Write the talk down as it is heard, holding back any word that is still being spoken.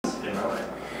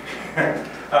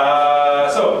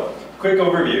So, quick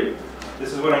overview.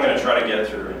 This is what I'm going to try to get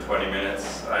through in 20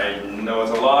 minutes. I know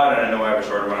it's a lot, and I know I have a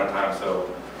short amount of time,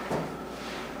 so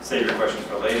save your questions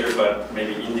for later, but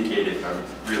maybe indicate if I'm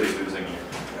really losing you.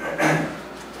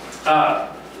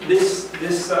 This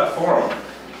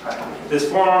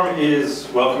forum is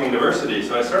welcoming diversity,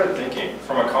 so I started thinking,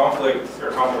 from a conflict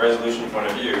or conflict resolution point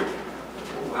of view,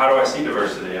 how do I see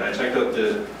diversity? And I checked out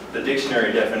the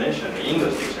dictionary definition, the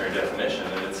English dictionary definition,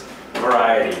 and it's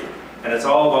variety. And it's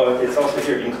all about, it's also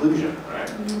here, inclusion, right?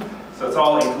 Mm-hmm. So it's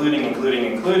all including,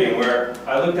 where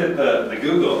I looked at the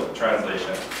Google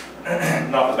translation,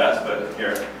 not the best, but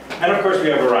here. And of course we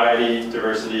have variety,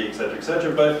 diversity,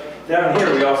 etc., but down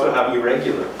here we also have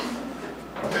irregular,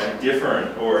 okay?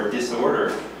 Different or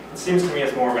disorder. It seems to me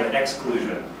it's more of an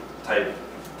exclusion type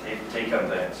take on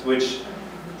things, which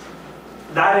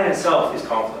that in itself is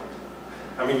conflict.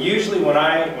 I mean, usually when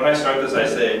I start this, I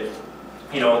say,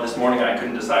 you know, this morning I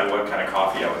couldn't decide what kind of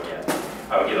coffee I would get.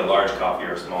 I would get a large coffee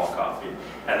or a small coffee,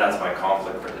 and that's my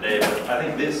conflict for today. But I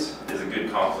think this is a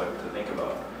good conflict to think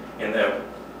about, in that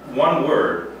one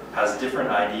word has different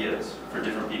ideas for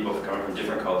different people coming from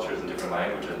different cultures and different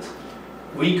languages.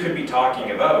 We could be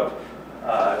talking about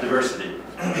diversity,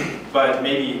 but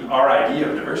maybe our idea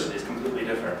of diversity is completely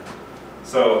different.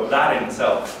 So that in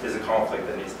itself is a conflict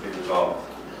that needs to be resolved.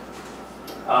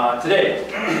 Today,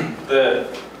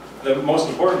 the most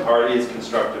important part is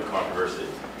constructive controversy,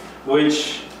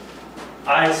 which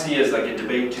I see as like a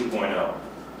debate 2.0.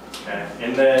 Okay?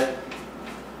 In that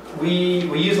we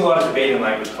use a lot of debate in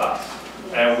language class,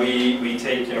 and we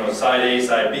take, you know, side A,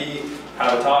 side B,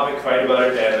 have a topic, fight about it,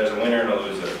 and there's a winner and a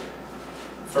loser.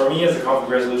 For me as a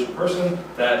conflict resolution person,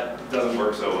 that doesn't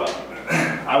work so well.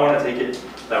 I want to take it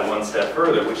that one step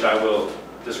further, which I will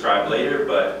describe later,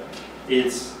 but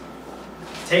it's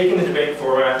taking the debate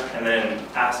format and then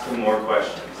asking more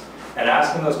questions. And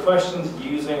asking those questions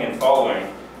using and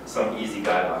following some easy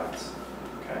guidelines.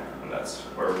 Okay, and that's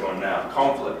where we're going now.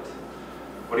 Conflict.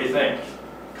 What do you think?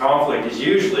 Conflict is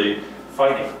usually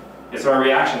fighting. It's our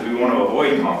reactions. We want to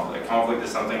avoid conflict. Conflict is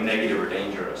something negative or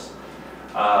dangerous.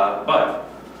 But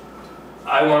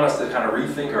I want us to kind of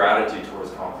rethink our attitude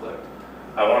towards conflict.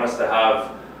 I want us to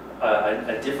have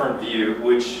a different view,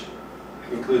 which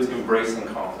includes embracing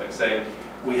conflict, saying,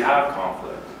 we have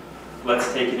conflict.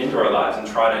 Let's take it into our lives and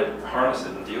try to harness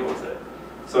it and deal with it.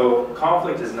 So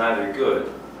conflict is neither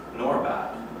good nor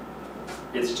bad.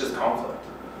 It's just conflict.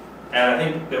 And I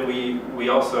think that we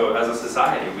also, as a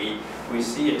society, we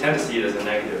tend to see it as a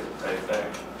negative type thing.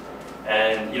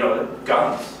 And, you know,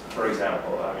 guns, for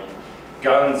example. I mean,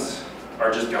 guns are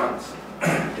just guns.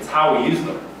 It's how we use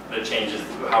them that changes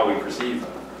how we perceive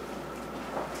them.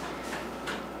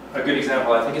 A good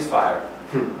example, I think, is fire.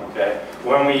 Okay,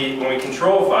 when we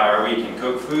control fire, we can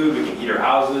cook food, we can heat our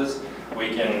houses,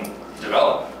 we can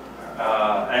develop.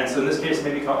 And so in this case,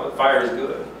 maybe fire is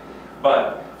good.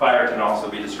 But fire can also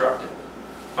be destructive.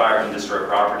 Fire can destroy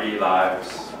property,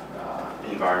 lives,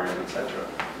 the environment, etc.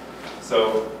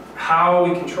 So how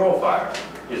we control fire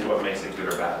is what makes it good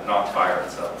or bad, not fire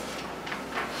itself.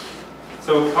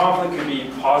 So conflict could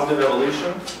be positive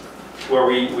evolution, where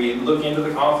we look into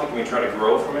the conflict and we try to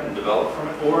grow from it and develop from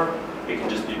it, or it can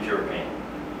just be pure pain.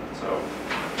 So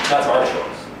that's our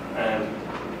choice. And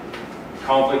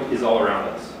conflict is all around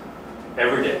us,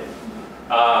 every day.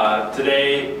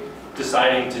 Today,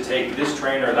 deciding to take this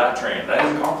train or that train, that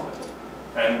is a conflict.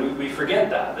 And we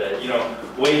forget that, you know,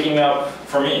 waking up,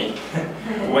 for me,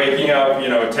 waking up, you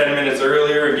know, 10 minutes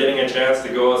earlier and getting a chance to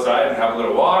go outside and have a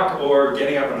little walk, or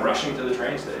getting up and rushing to the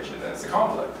train station, that's a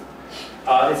conflict.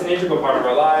 It's an integral part of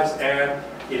our lives, and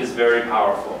it is very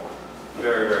powerful.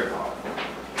 Very, very powerful.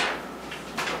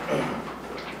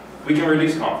 We can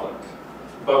reduce conflict,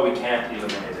 but we can't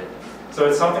eliminate it. So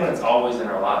it's something that's always in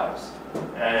our lives.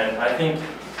 And I think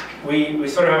we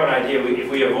sort of have an idea, if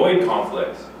we avoid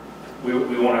conflict, we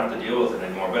won't have to deal with it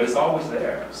anymore, but it's always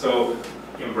there. So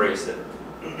embrace it.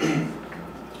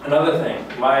 Another thing,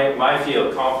 my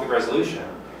field, conflict resolution,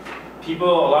 a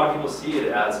lot of people see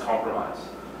it as compromise.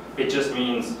 It just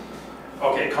means,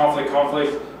 okay, conflict,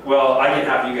 well, I get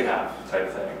half, you get half, type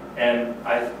of thing. And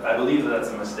I believe that that's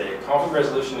a mistake. Conflict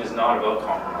resolution is not about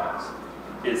compromise.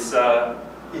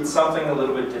 It's something a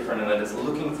little bit different in that it's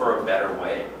looking for a better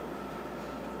way.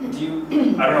 I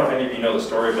don't know if any of you know the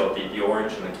story about the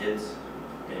orange and the kids?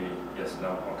 Maybe, yes,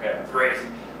 no, okay, great.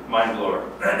 Mind blower.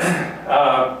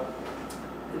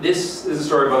 This is a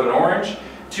story about an orange.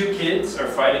 Two kids are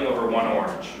fighting over one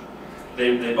orange.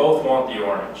 They both want the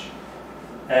orange.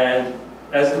 And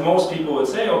as most people would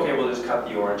say, okay, we'll just cut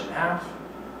the orange in half.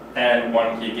 And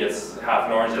one kid gets half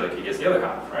an orange, the other kid gets the other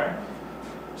half, right?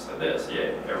 So this,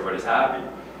 yay, everybody's happy.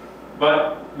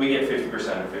 But we get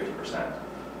 50% and 50%.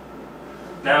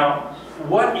 Now,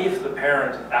 what if the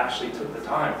parent actually took the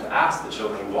time to ask the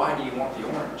children, why do you want the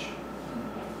orange?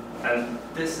 And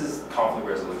this is conflict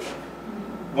resolution.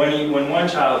 When one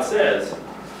child says,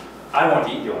 I want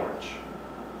to eat the orange,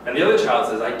 and the other child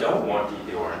says, I don't want to eat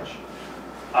the orange.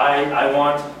 I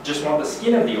just want the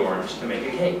skin of the orange to make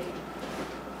a cake.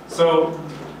 So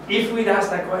if we'd ask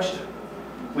that question,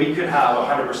 we could have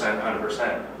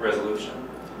 100% resolution.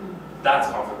 That's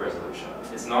conflict resolution.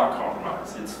 It's not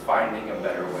compromise. It's finding a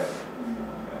better way.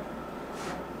 Okay.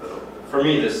 So for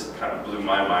me, this kind of blew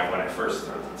my mind when I first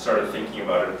started thinking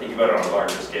about it on a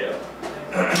larger scale.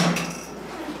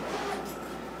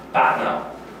 BATNA.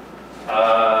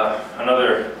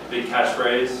 Another big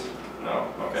catchphrase.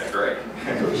 No? Okay, great.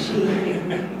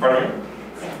 Pardon me?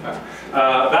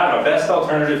 BATNA, best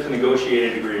alternative to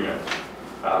negotiated agreement.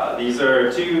 These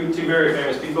are two very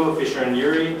famous people, Fisher and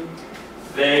Urey.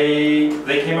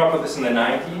 They came up with this in the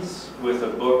 90s with a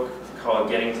book called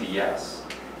Getting to Yes.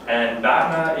 And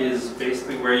BATNA is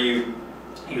basically where you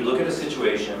look at a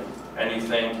situation and you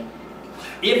think,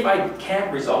 if I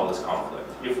can't resolve this conflict,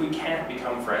 if we can't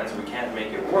become friends, we can't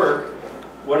make it work,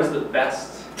 what is the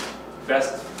best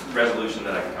resolution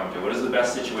that I can come to? What is the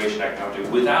best situation I can come to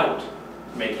without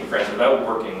making friends, without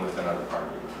working with another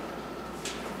party?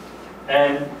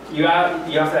 And you have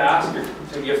to ask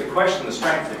you have to question the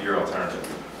strength of your alternative.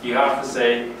 You have to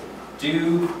say,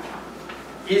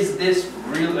 is this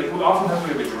real? Like, oftentimes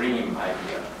we have a dream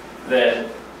idea that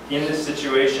in this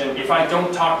situation, if I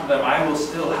don't talk to them, I will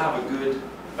still have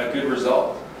a good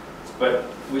result. But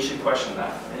we should question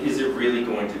that. Is it really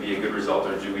going to be a good result,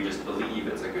 or do we just believe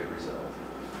it's a good result?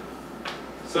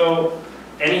 So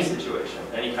any situation,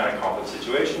 any kind of conflict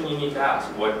situation, you need to ask,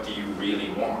 what do you really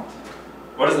want?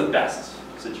 What is the best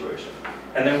situation?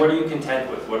 And then what are you content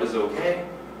with? What is okay?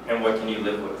 And what can you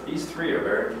live with? These three are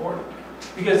very important.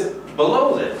 Because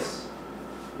below this,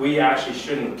 we actually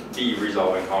shouldn't be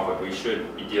resolving conflict. We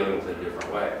should be dealing with it a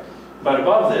different way. But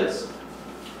above this,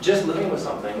 just living with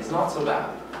something is not so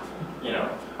bad. You know,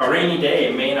 a rainy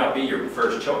day may not be your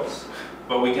first choice,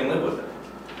 but we can live with it.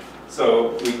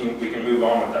 So we can move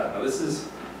on with that. Now this is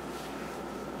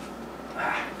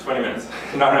 20 minutes,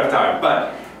 not enough time,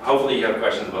 but hopefully you have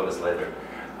questions about this later.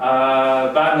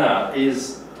 BATNA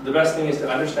is, the best thing is to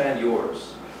understand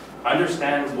yours.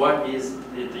 Understand what is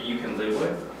it that you can live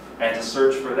with, and to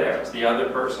search for theirs, the other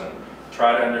person.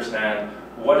 Try to understand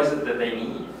what is it that they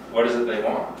need, what is it they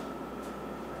want.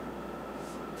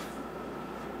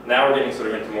 Now we're getting sort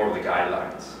of into more of the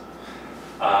guidelines.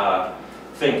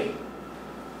 Think,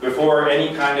 before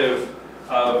any kind of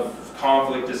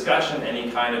conflict discussion,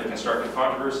 any kind of constructive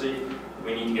controversy,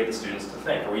 we need to get the students to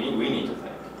think, or we need to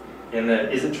think. In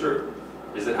that, is it true?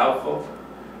 Is it helpful?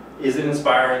 Is it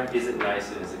inspiring? Is it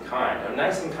nice? And is it kind? Now,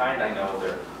 nice and kind, I know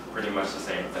they're pretty much the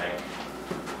same thing.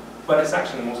 But it's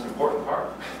actually the most important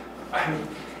part. I mean,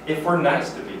 if we're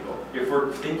nice to people, if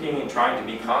we're thinking and trying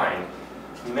to be kind,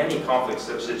 many conflict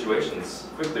situations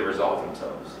quickly resolve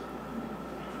themselves.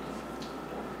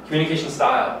 Communication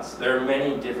styles. There are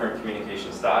many different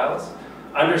communication styles.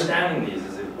 Understanding these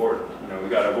is important. You know,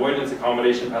 we've got avoidance,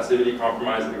 accommodation, passivity,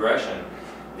 compromise, and aggression.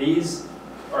 These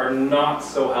are not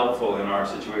so helpful in our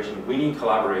situation. We need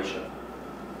collaboration.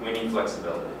 We need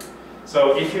flexibility.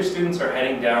 So if your students are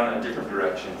heading down a different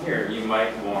direction here, you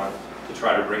might want to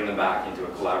try to bring them back into a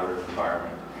collaborative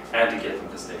environment and to get them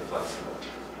to stay flexible.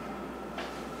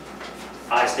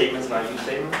 I statements, not you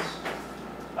statements.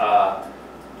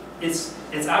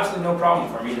 It's absolutely no problem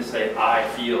for me to say, I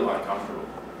feel uncomfortable.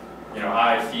 You know,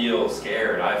 I feel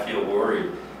scared, I feel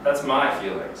worried. That's my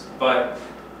feelings. But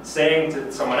saying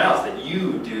to someone else that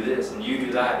you do this and you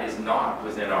do that is not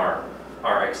within our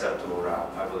acceptable realm,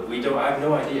 I believe. I have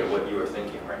no idea what you are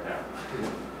thinking right now.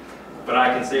 But I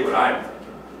can say what I'm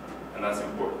thinking, and that's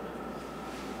important.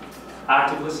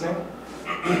 Active listening.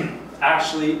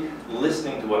 Actually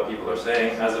listening to what people are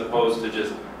saying, as opposed to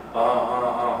just,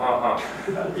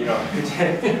 you know,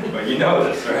 but you know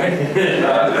this, right?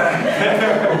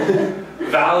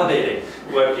 Validating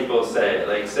what people say,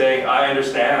 like saying, I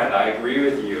understand, I agree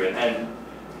with you, and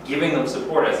giving them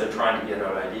support as they're trying to get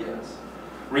out ideas.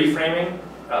 Reframing,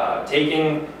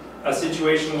 taking a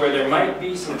situation where there might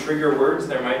be some trigger words,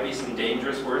 there might be some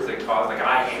dangerous words that cause, like,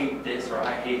 I hate this or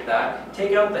I hate that.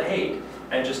 Take out the hate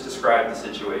and just describe the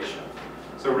situation.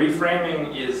 So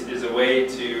reframing is a way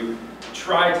to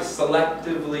try to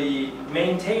selectively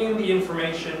maintain the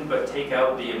information but take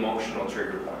out the emotional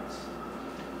trigger points.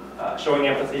 Showing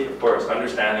empathy, of course,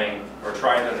 understanding or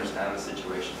trying to understand the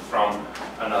situation from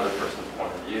another person's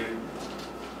point of view.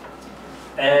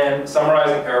 And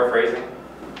summarizing, paraphrasing,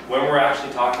 when we're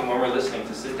actually talking, when we're listening,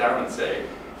 to sit down and say,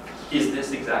 is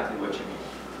this exactly what you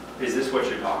mean? Is this what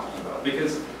you're talking about?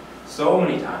 Because so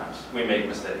many times we make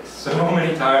mistakes. So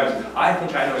many times I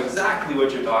think I know exactly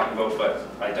what you're talking about, but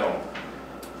I don't.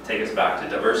 Take us back to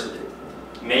diversity.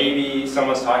 Maybe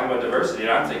someone's talking about diversity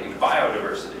and I'm thinking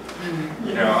biodiversity.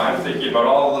 You know, I'm thinking about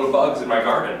all the little bugs in my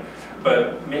garden.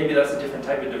 But maybe that's a different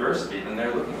type of diversity than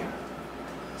they're looking at.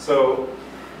 So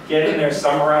get in there,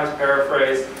 summarize,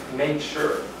 paraphrase, make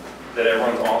sure that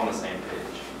everyone's on the same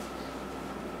page.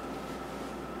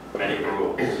 Many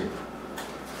rules.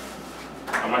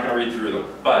 I'm not going to read through them,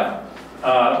 but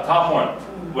top one,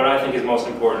 what I think is most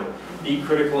important, be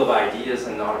critical of ideas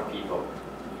and not of people.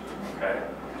 Okay?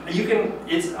 You can,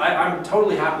 I'm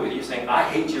totally happy with you saying, I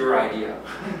hate your idea.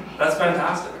 That's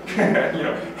fantastic. You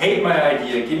know, hate my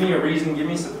idea, give me a reason, give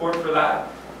me support for that,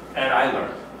 and I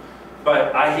learn.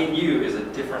 But I hate you is a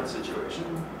different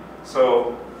situation.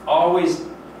 So always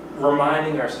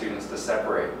reminding our students to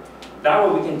separate. That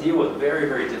way we can deal with very,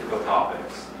 very difficult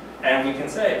topics. And we can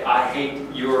say, I hate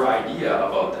your idea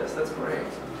about this. That's great.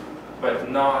 But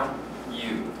not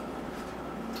you.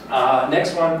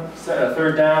 Next one,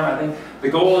 third down, I think the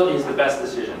goal is the best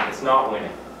decision. It's not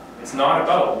winning. It's not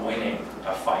about winning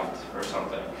a fight or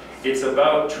something. It's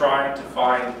about trying to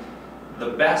find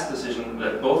the best decision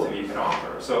that both of you can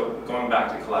offer. So going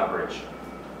back to collaboration.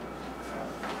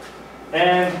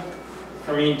 And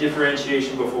for me,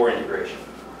 differentiation before integration.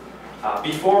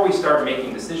 Before we start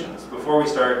making decisions, before we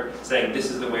start saying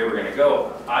this is the way we're going to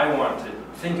go, I want to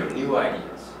think of new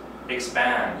ideas,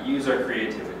 expand, use our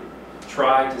creativity,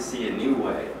 try to see a new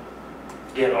way,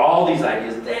 get all these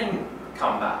ideas, then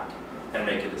come back and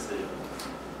make a decision.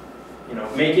 You know,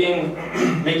 making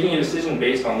a decision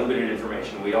based on limited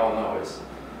information, we all know, is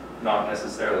not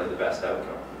necessarily the best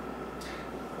outcome.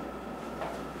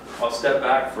 I'll step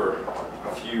back for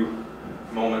a few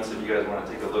moments if you guys want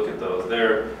to take a look at those.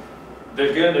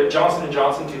 They're good. Johnson &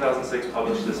 Johnson 2006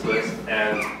 published this list,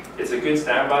 and it's a good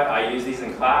standby. I use these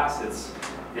in class.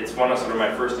 It's one of sort of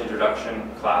my first introduction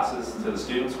classes to the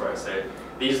students where I say,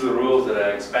 these are the rules that I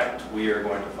expect we are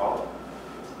going to follow.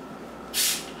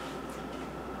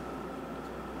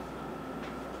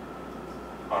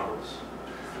 Onwards.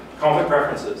 Conflict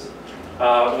preferences.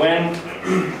 When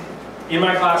in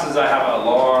my classes I have a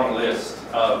long list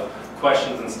of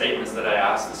questions and statements that I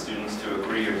ask the students to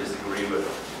agree or disagree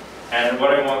with. And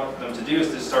what I want them to do is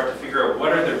to start to figure out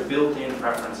what are their built-in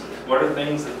preferences. What are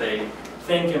things that they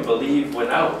think and believe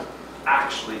without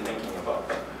actually thinking about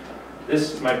them.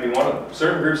 This might be one of them.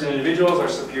 Certain groups and individuals are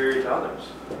superior to others.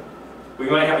 We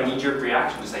might have a knee-jerk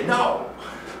reaction to say no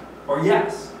or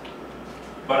yes.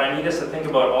 But I need us to think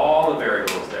about all the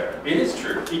variables there. It is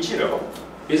true. Ichiro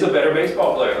is a better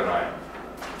baseball player than I am.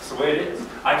 It's the way it is.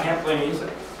 I can't play music.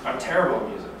 I'm terrible at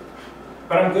music.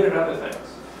 But I'm good at other things.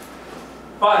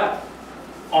 But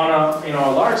on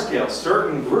a large scale,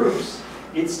 certain groups,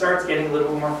 it starts getting a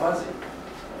little more fuzzy.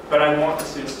 But I want the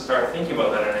students to start thinking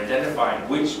about that and identifying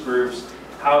which groups,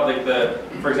 how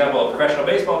for example, a professional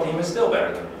baseball team is still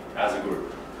better than me as a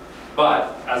group.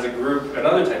 But as a group,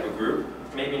 another type of group,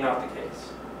 maybe not the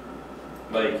case.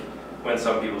 Like when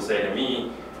some people say to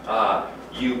me,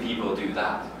 you people do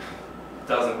that.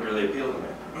 Doesn't really appeal to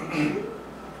me.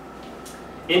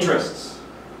 Interests.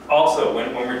 Also,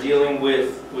 when we're dealing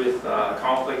with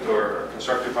conflict or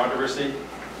constructive controversy,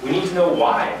 we need to know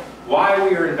why. Why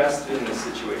we are invested in this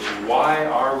situation. Why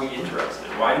are we interested?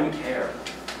 Why do we care?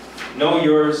 Know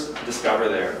yours, discover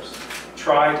theirs.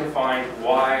 Try to find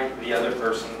why the other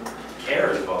person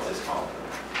cares about this conflict.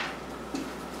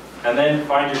 And then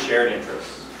find your shared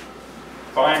interests.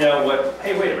 Find out what,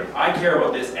 hey, wait a minute, I care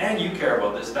about this and you care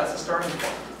about this. That's a starting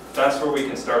point. That's where we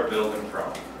can start building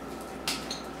from.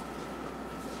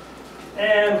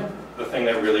 And the thing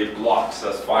that really blocks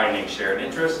us finding shared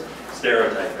interests,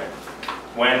 stereotyping.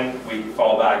 When we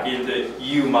fall back into,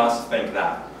 you must think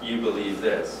that, you believe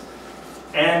this.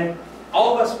 And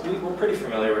all of us, we're pretty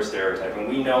familiar with stereotyping.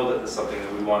 We know that it's something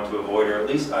that we want to avoid or at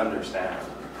least understand.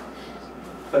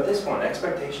 But this one,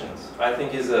 expectations, I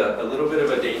think is a little bit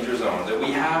of a danger zone. That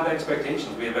we have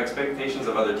expectations. We have expectations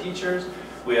of other teachers.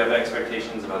 We have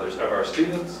expectations of our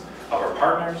students, of our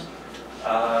partners.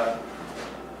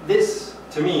 This,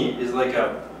 to me, is like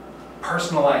a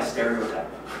personalized stereotype.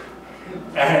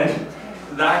 And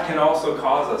that can also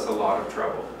cause us a lot of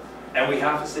trouble. And we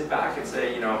have to sit back and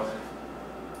say, you know,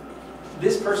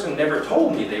 this person never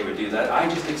told me they would do that. I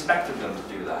just expected them to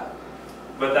do that.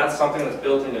 But that's something that's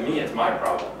built into me. It's my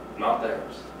problem, not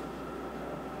theirs.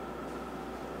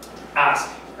 Ask.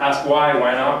 Ask why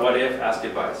not, what if, ask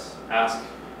advice. Ask,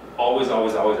 always,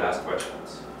 always, always ask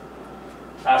questions.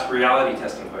 Ask reality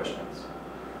testing questions.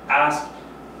 Ask,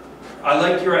 I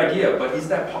like your idea, but is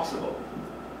that possible?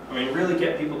 I mean, really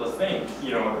get people to think,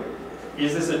 you know,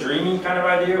 is this a dreamy kind of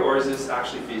idea or is this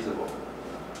actually feasible?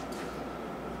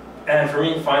 And for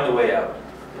me, find the way out.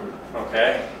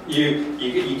 Okay? You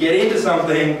get into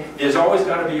something, there's always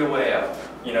got to be a way out.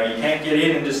 You know, you can't get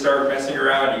in and just start messing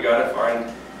around, you got to find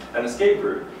an escape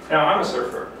route. Now, I'm a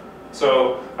surfer,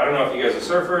 so I don't know if you guys are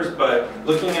surfers, but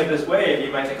looking at this wave,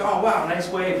 you might think, oh wow, nice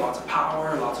wave, lots of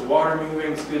power, lots of water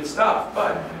moving, it's good stuff,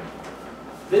 but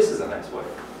this is a nice wave.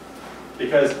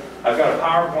 Because I've got a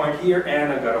power point here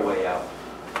and I've got a way out.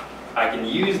 I can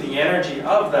use the energy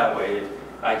of that wave,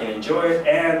 I can enjoy it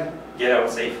and get out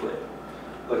safely.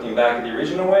 Looking back at the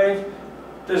original wave,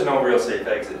 there's no real safe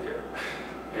exit here.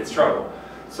 It's trouble.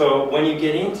 So when you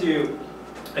get into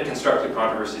a constructive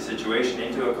controversy situation,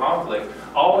 into a conflict,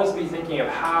 always be thinking of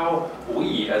how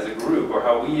we as a group or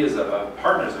how we as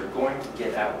partners are going to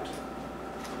get out.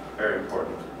 Very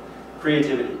important.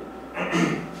 Creativity.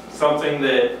 Something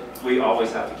that we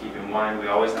always have to keep in mind. We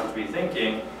always have to be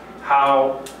thinking,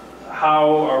 how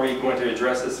are we going to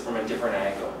address this from a different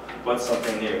angle? What's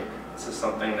something new? This is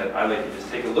something that I like to just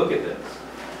take a look at this.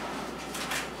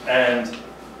 And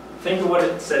think of what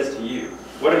it says to you.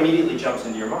 What immediately jumps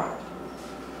into your mind?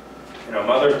 You know,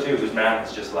 mother of two whose man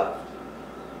has just left.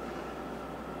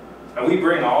 And we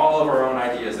bring all of our own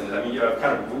ideas in. I mean, I've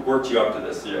kind of worked you up to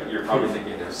this. You're probably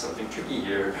thinking there's something tricky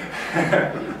here.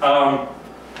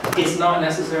 It's not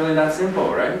necessarily that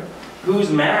simple, right? Whose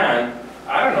man?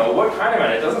 I don't know, what kind of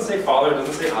man? It doesn't say father, it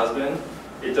doesn't say husband,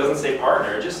 it doesn't say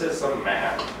partner, it just says some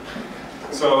man.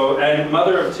 So, and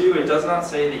mother of two, it does not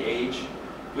say the age.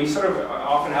 We sort of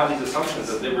often have these assumptions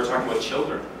that we're talking about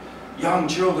children. Young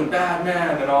children, bad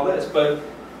man, and all this, but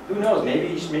who knows,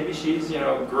 maybe she's, you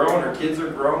know, grown, her kids are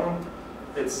grown.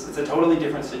 It's a totally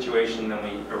different situation than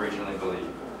we originally believed.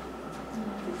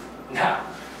 Now,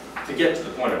 to get to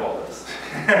the point of all this.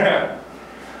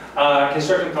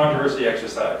 Constructive controversy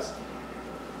exercise.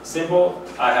 Simple,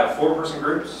 I have 4-person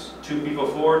groups, 2 people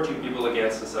for, 2 people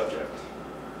against the subject.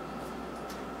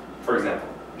 For example,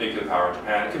 nuclear power in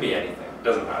Japan, it could be anything, it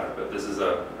doesn't matter, but this is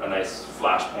a nice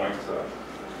flashpoint. So.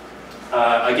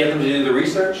 I get them to do the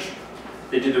research,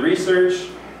 they do the research,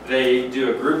 they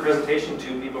do a group presentation,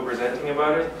 2 people presenting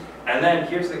about it, and then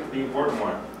here's the important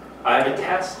one. I have a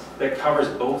test that covers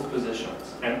both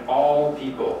positions, and all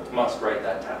people must write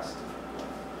that test.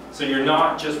 So you're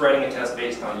not just writing a test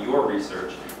based on your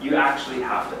research, you actually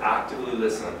have to actively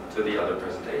listen to the other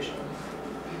presentation.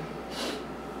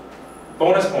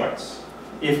 Bonus points.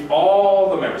 If all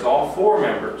the members, all 4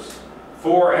 members,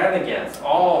 for and against,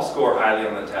 all score highly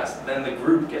on the test, then the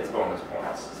group gets bonus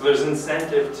points. So there's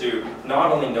incentive to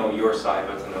not only know your side,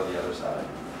 but to know the other side.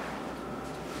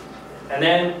 And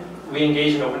then we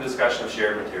engage in open discussion of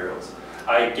shared materials.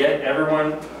 I get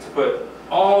everyone to put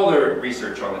all their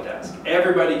research on the desk.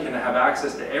 Everybody can have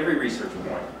access to every research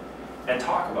point and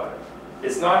talk about it.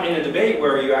 It's not in a debate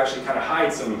where you actually kind of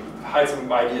hide some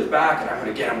ideas back and I'm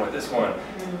going to get them with this one.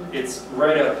 It's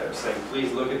right out there saying,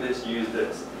 please look at this, use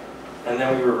this. And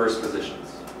then we reverse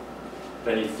positions.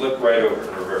 Then you flip right over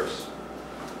and reverse.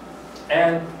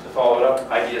 And to follow it up,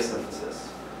 idea synthesis.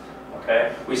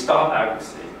 Okay? We stop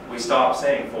advocacy. We stop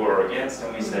saying for or against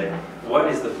and we say, what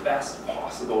is the best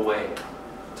possible way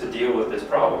to deal with this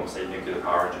problem, say nuclear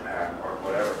power in Japan or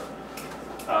whatever.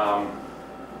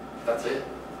 That's it.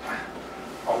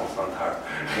 Almost on time.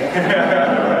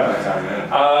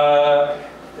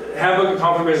 Handbook of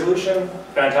Conflict Resolution,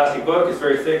 fantastic book. It's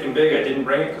very thick and big. I didn't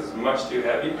bring it because it's much too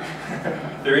heavy.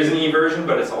 There is an e-version,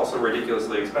 but it's also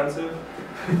ridiculously expensive.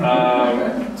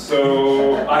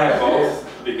 So I have both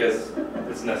because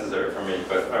it's necessary for me,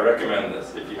 but I recommend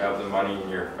this if you have the money in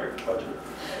your budget.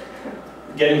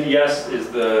 Getting to Yes is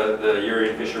the Uri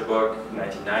and Fisher book,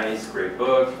 1990s, great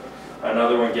book.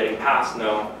 Another one, Getting Past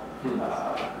No.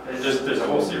 There's a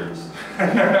whole series.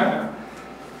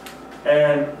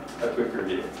 And a quick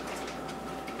review.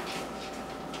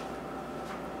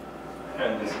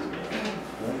 And this is me.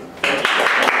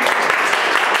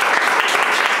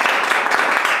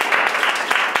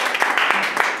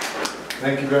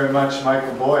 Thank you very much,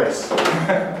 Michael Boyce.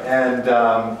 And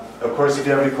of course, if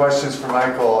you have any questions for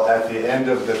Michael, at the end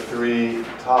of the 3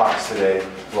 talks today,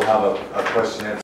 we'll have a question and answer.